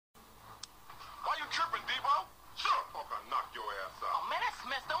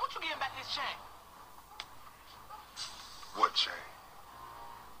give him back this chain. What chain?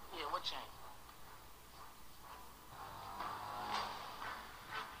 Yeah, what chain?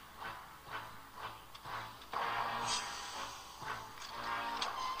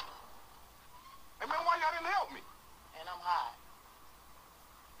 Hey, man, why y'all didn't help me? And I'm high.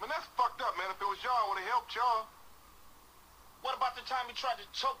 Man, that's fucked up, man. If it was y'all, I would have helped y'all. What about the time he tried to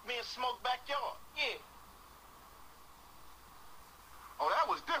choke me in Smoke backyard? Yeah. Oh, that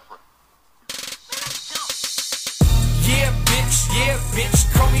was different. Yeah,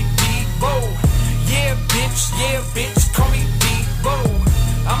 bitch, call me Debo. Yeah, bitch, call me Debo.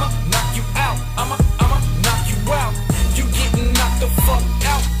 I'ma knock you out, I'ma knock you out. You getting knocked the fuck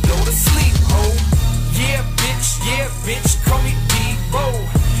out, go to sleep, ho. Yeah, bitch, call me Debo.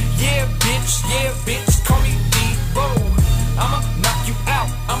 Yeah, bitch, call me Debo. I'ma knock you out,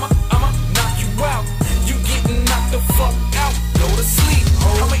 I'ma knock you out. You getting knocked the fuck out, go to sleep,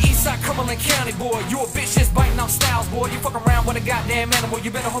 ho. I'm an Eastside Cumberland County boy. You a bitch just biting off styles, boy. You fuck around with a goddamn animal.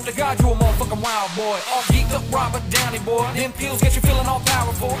 You better hope to God you a motherfucking wild boy. All geeked up Robert Downey, boy. Them pills get you feeling all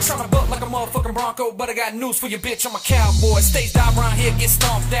powerful. Tryna butt like a motherfucking Bronco, but I got news for your bitch. I'm a cowboy. Stage dive around here, get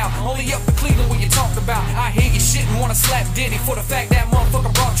stomped out. Only up in Cleveland when you talk about. I hear your shit and wanna slap Diddy for the fact that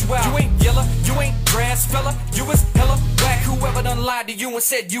motherfucker brought you out. You ain't yellow, you ain't dress, fella. You was hella whack. Whoever done lied to you and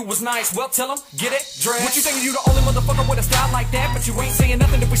said you was nice, well tell him, get it, dress. What you thinking you the only motherfucker with a style like that? But you ain't saying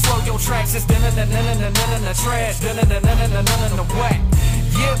nothing if we slow your tracks. It's trash, whack.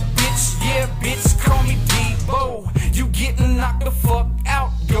 Yeah, bitch, call me Debo. You getting knocked the fuck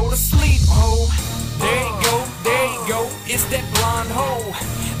out, go to sleep, ho. There you go, it's that blonde hoe.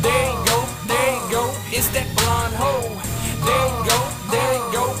 There you go, it's that blonde hoe. There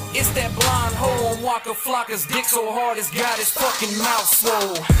you go, it's that blonde hoe on Waka Flocka's dick so hard it's got his fucking mouth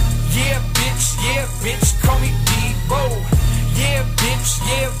swole. Yeah, bitch, call me Debo. Yeah,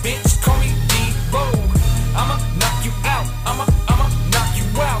 bitch, call me Debo. I'ma knock you out, I'ma knock you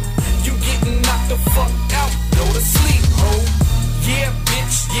out. You getting knocked the fuck out, go to sleep, ho. Yeah,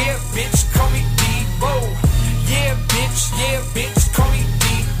 bitch, call me Debo. Yeah, bitch, call me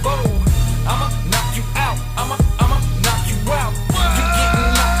Debo. I'ma knock you out, I'ma knock you out. You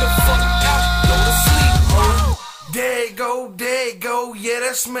getting knocked the fuck out, go to sleep, ho. There you go, yeah,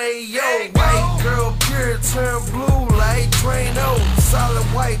 that's me, yo. White girl, pure, turn blue like Drano. Solid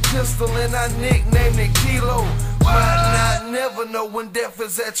white pistol and I nicknamed it Kilo. Might not never know when death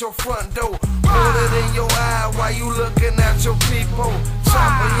is at your front door. Hold it in your eye while you looking at your peephole.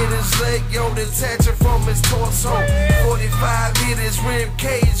 Chopper hit his leg, yo, detach it from his torso. 45 hit his rib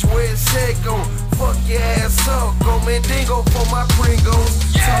cage where his head go. Fuck your ass up, go Mandingo for my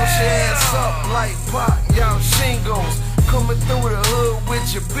Pringles. Toss your ass up like Pac, y'all shingles. Coming through the hood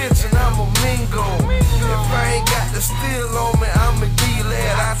with your bitch and I'm a mingo. If I ain't got the steel on me, I'm a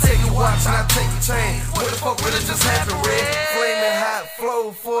D-lad. I take your watch and I take your chain. What the fuck really just happened, Red? Flaming hot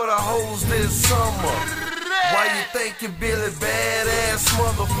flow for the hoes this summer. Why you think you Billy badass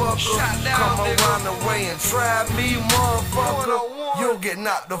motherfucker? Come around the way and try me, motherfucker. You'll get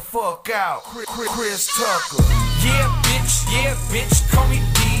knocked the fuck out. Chris Tucker. Yeah, bitch, call me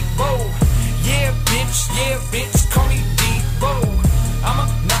Debo. Yeah, bitch, call me Debo. I'ma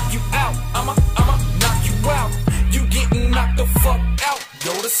knock you out, I'ma knock you out. You getting knocked the fuck out,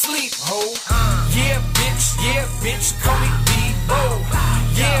 go to sleep, ho. Yeah, bitch, call me Debo.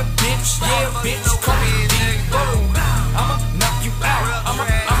 Yeah, bitch, call me Debo. I'ma knock you out, I'ma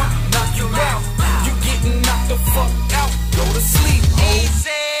knock you out. You getting knocked the fuck out, go to sleep, ho.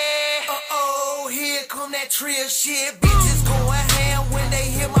 Uh-oh, here come that trill shit. Bitches going ham when they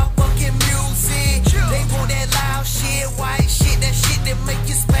hear my fucking music. They want that loud shit, white shit, that shit that make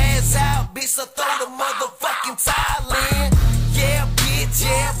you spaz out. Bitch, so throw the motherfucking Thailand. Yeah,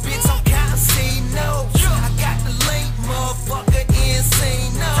 bitch, I'm kinda seen no. I got the link, motherfucker,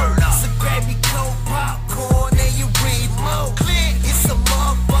 insane no. So grab your cold popcorn and you read more. It's a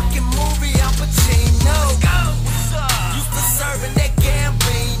motherfucking movie, I'm Pacino. Used to serving that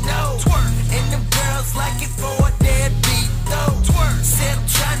Gambino. And them girls like it for a deadbeat though. Said I'm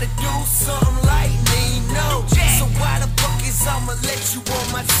trying to do something like Nino. So why the fuck is I'ma let you on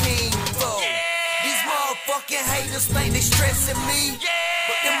my team for? These motherfucking haters think they stressing me.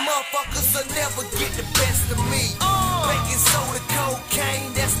 But them motherfuckers will never get the best of me. Baking soda,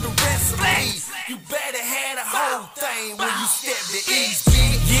 cocaine, that's the recipe. You better have the whole thing when you step to East,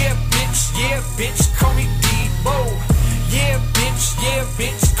 bitch. Yeah, bitch, call me Debo. Yeah,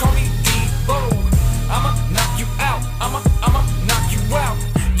 bitch, call me Debo. I'ma knock you out, I'ma knock you out.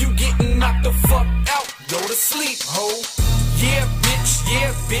 You getting knocked the fuck out, go to sleep, ho. Yeah,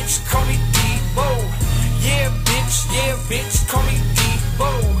 bitch, call me